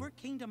take Ansem. over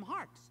Kingdom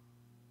Hearts.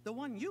 The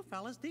one you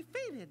fellas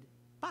defeated.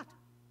 But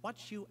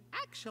what you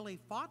actually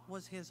fought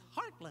was his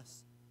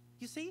Heartless.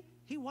 You see,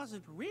 he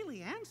wasn't really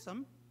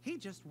Ansem. He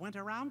just went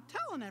around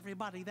telling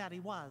everybody that he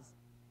was.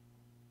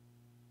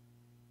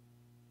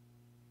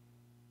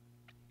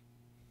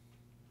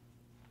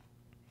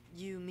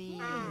 You mean...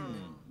 Huh?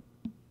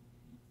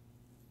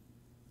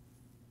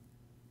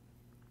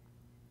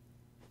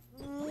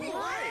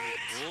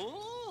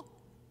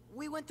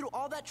 We went through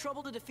all that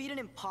trouble to defeat an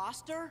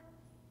imposter?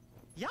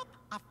 Yup,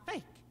 a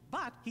fake.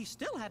 But he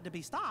still had to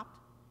be stopped.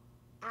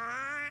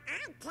 I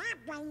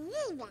can't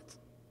believe it.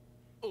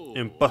 Oh,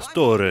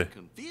 Impastore. I'm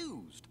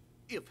confused.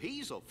 If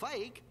he's a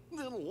fake,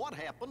 then what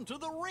happened to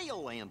the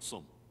real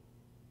Ansem?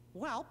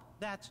 Well,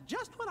 that's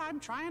just what I'm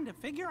trying to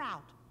figure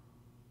out.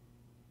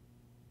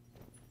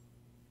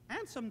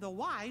 Ansem the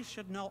Wise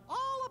should know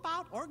all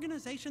about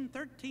Organization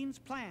 13's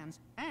plans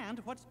and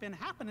what's been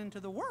happening to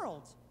the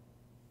worlds.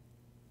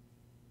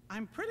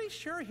 I'm pretty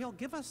sure he'll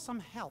give us some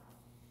help.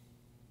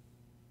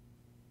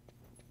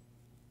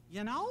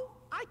 You know,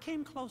 I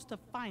came close to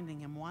finding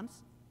him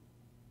once.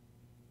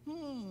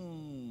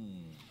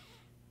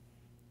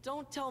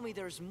 Don't tell me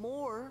there's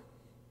more.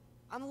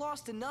 I'm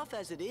lost enough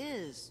as it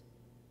is.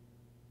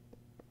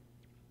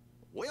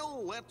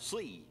 Well, let's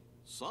see.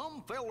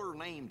 Some feller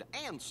named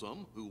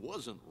Ansem, who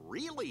wasn't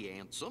really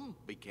Ansem,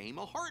 became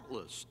a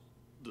Heartless.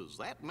 Does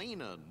that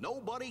mean a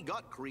nobody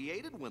got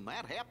created when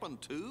that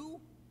happened too?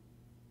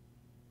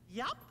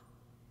 Yup.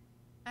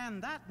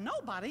 And that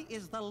nobody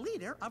is the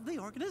leader of the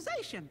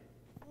organization.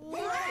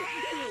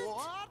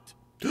 What?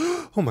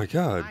 Oh my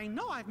god. I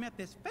know I've met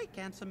this fake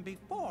Ansem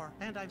before,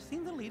 and I've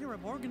seen the leader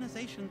of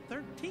Organization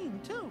 13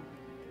 too.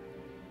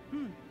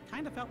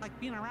 Kind of felt like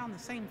being around the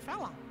same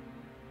fella.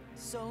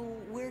 So,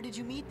 where did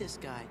you meet this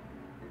guy?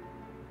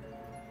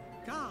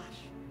 Gosh,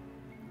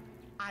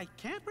 I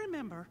can't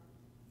remember.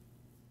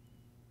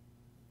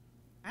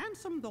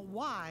 Ansem the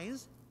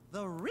Wise,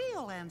 the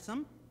real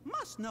Ansem,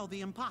 must know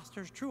the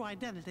imposter's true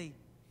identity.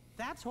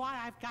 That's why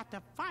I've got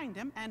to find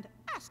him and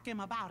ask him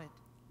about it.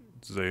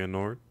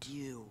 Xehanort.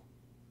 You.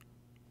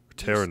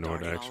 Terranort,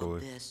 started all of actually.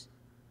 this.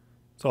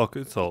 It's all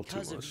too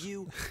Because much. of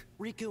you,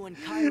 Riku and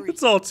Kairi.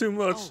 It's all too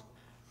much. Oh,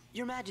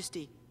 Your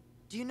Majesty,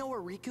 do you know where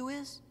Riku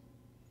is?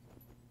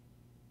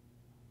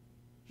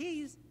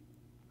 He's...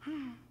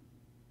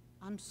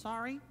 I'm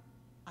sorry.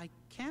 I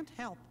can't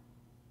help.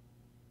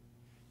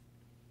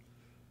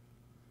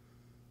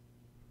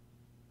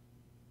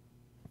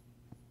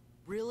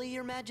 Really,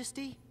 Your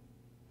Majesty?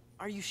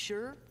 Are you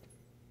sure?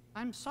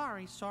 I'm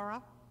sorry,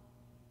 Sora.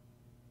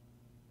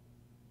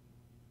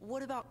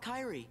 What about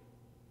Kairi?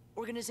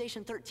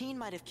 Organization 13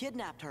 might have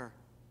kidnapped her.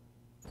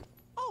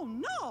 Oh,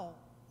 no!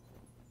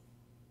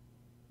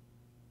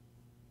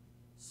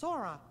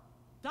 Sora,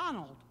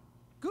 Donald,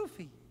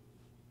 Goofy.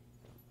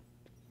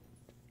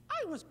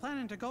 I was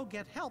planning to go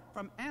get help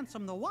from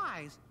Ansem the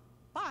Wise,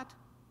 but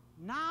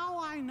now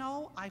I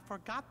know I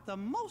forgot the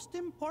most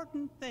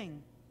important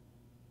thing.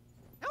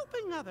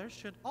 Helping others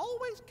should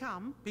always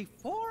come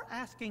before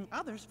asking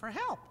others for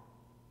help.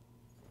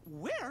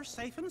 We're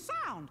safe and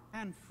sound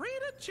and free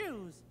to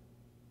choose.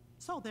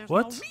 So there's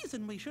no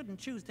reason we shouldn't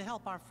choose to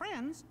help our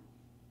friends.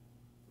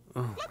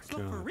 Oh, Let's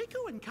look for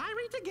Riku and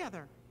Kairi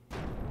together.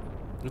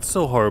 It's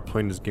so hard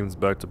playing these games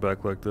back to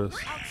back like this.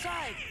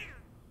 Outside!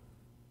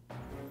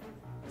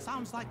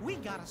 Sounds like we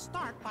gotta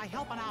start by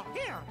helping out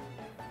here.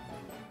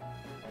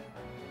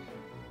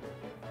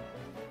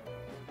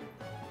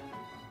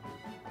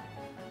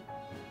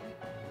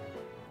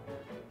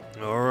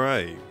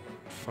 Alright,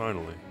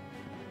 finally.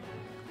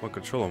 My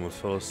controller almost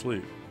fell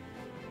asleep.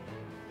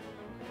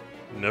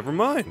 Never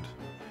mind.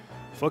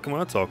 The fuck am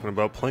I talking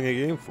about playing a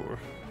game for?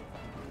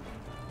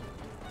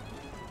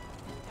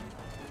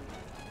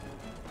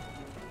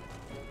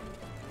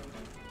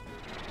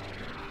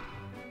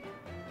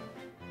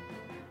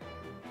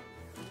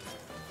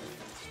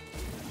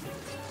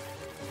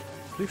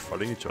 Are they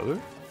fighting each other?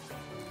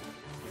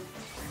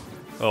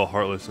 Oh,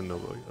 Heartless and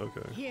nobody.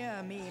 Okay.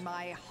 Hear me,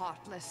 my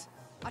Heartless.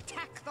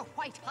 Attack the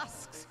white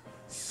husks.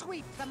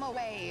 Sweep them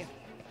away.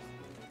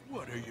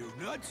 What are you,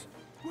 nuts?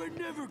 We're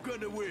never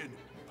gonna win.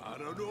 I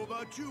don't know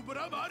about you, but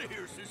I'm out of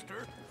here,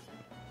 sister.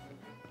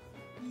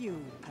 You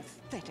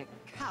pathetic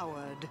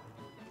coward.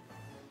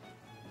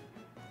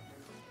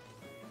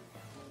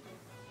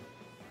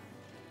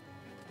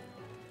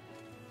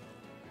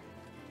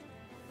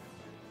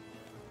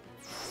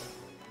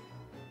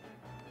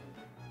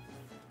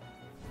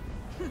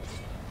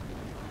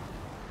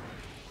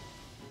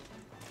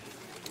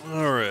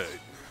 Alright.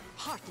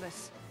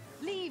 Heartless,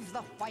 leave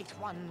the white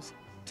ones.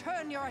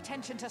 Turn your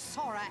attention to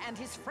Sora and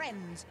his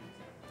friends.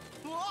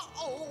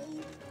 Uh-oh!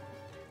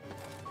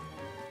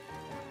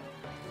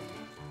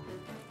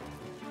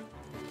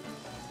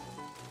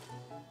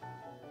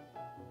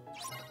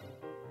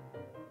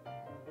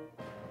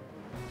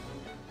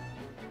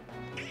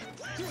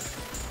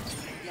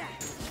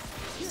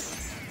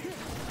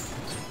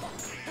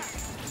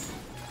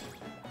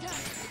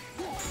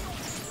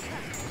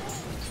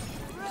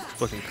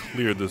 Fucking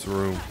cleared this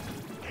room.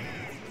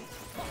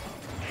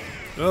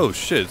 Oh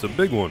shit, it's a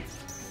big one.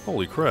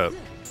 Holy crap.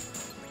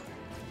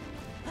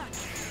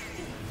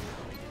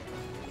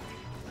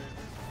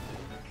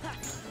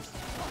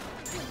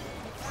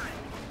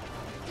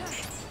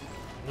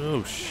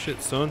 Oh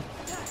shit, son.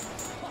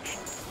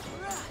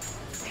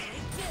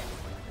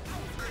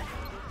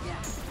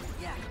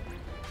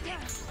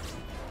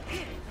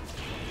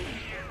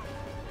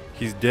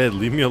 He's dead.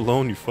 Leave me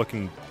alone, you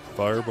fucking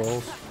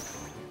fireballs.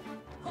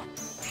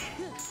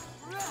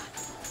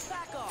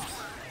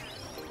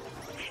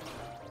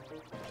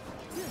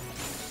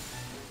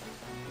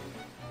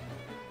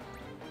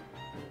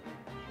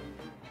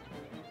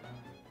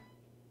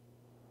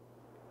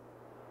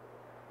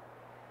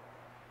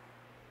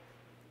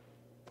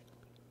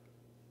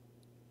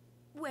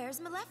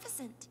 Where's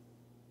Maleficent?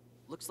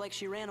 Looks like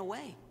she ran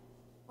away.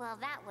 Well,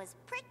 that was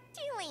pretty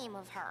lame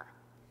of her.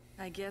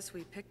 I guess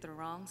we picked the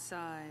wrong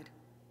side.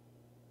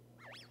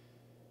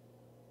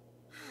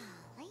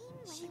 Lame,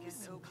 She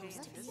gets okay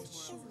in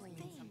this world.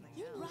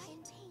 You're right.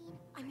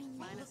 I mean,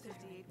 Minus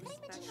 58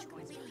 pretty much special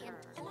completely is for her.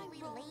 and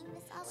I lame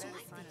this up. So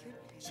I figured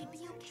she'd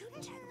be okay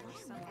to tag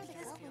along with other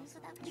goblins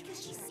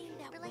because she seemed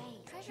that way.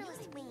 Like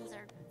treasureless wings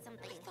or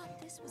something. I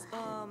thought this was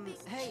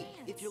Hey,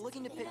 if you're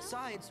looking to pick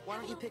sides, why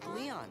don't you pick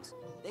Leon's?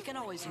 They can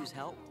always use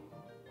help.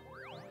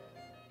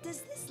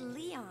 Does this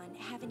Leon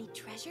have any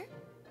treasure?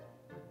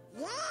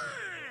 Yeah,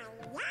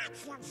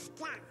 lots of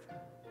stuff.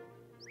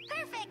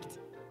 Perfect!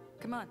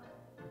 Come on.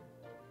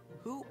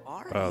 Who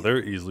are Wow, you?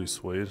 they're easily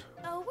swayed.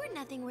 Oh, we're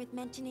nothing worth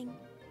mentioning.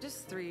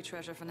 Just 3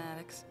 treasure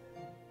fanatics.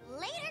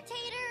 Later,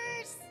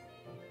 taters!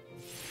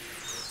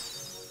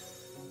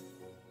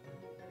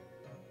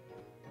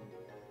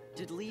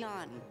 Did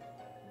Leon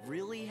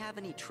really have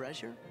any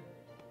treasure?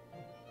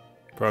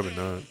 Probably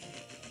not.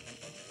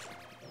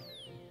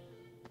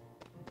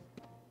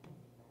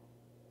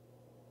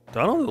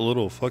 Donald's a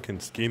little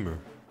fucking schemer.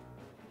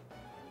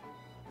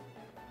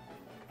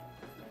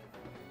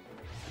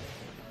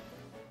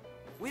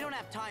 We don't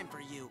have time for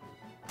you.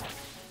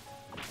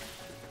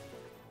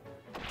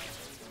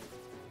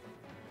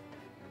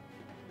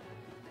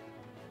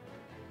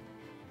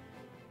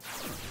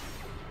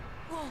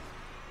 Whoa.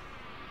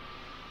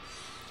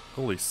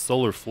 Holy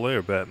solar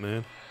flare,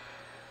 Batman.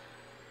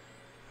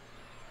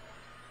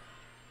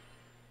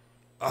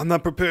 I'm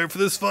not prepared for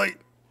this fight.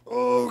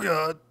 Oh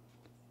god.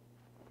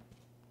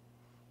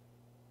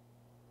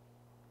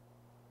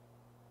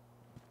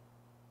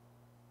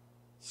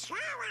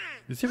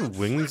 Does he have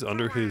wings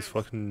under his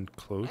fucking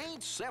cloak?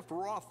 Ain't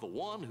Sephiroth the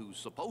one who's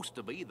supposed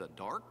to be the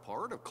dark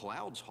part of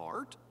Cloud's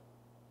heart?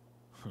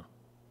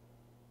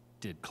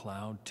 Did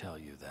Cloud tell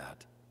you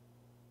that?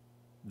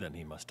 Then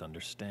he must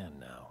understand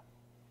now.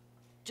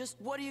 Just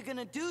what are you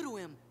gonna do to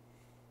him?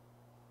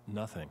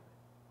 Nothing.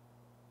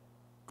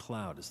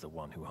 Cloud is the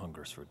one who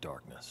hungers for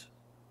darkness.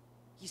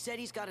 He said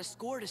he's got a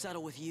score to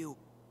settle with you.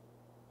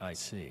 I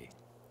see.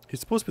 He's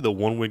supposed to be the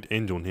one-winged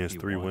angel and he has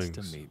 3 wants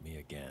wings. to meet me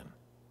again.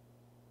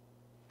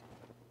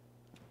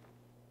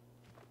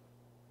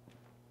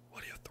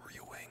 What do you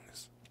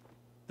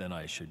then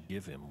I should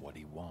give him what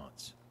he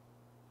wants.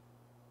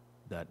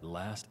 That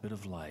last bit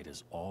of light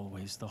is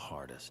always the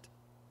hardest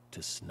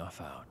to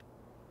snuff out.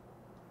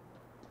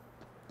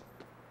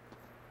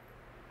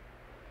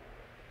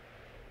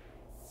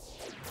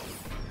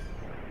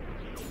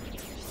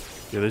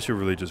 Yeah, they should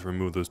really just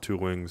remove those 2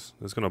 wings.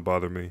 That's gonna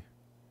bother me.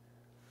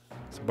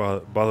 It's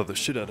bother the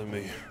shit out of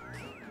me.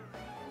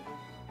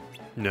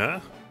 Nah.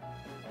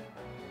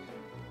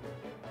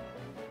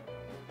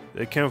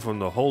 They came from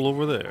the hole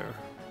over there.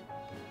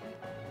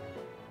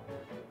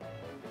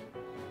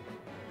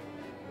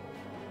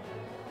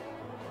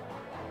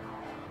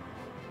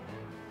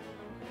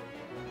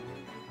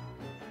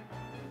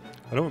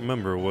 I don't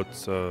remember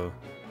what's that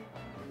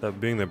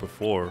being there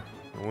before.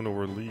 I wonder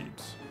where it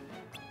leads.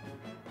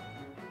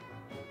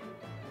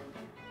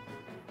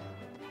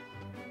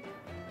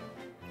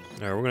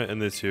 Alright, we're gonna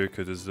end this here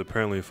because this is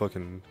apparently a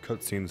fucking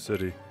cutscene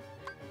city.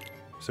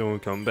 So when we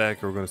come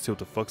back, we're gonna see what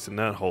the fuck's in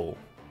that hole.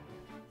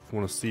 If you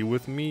wanna see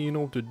with me, you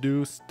know what to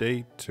do,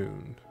 stay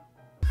tuned.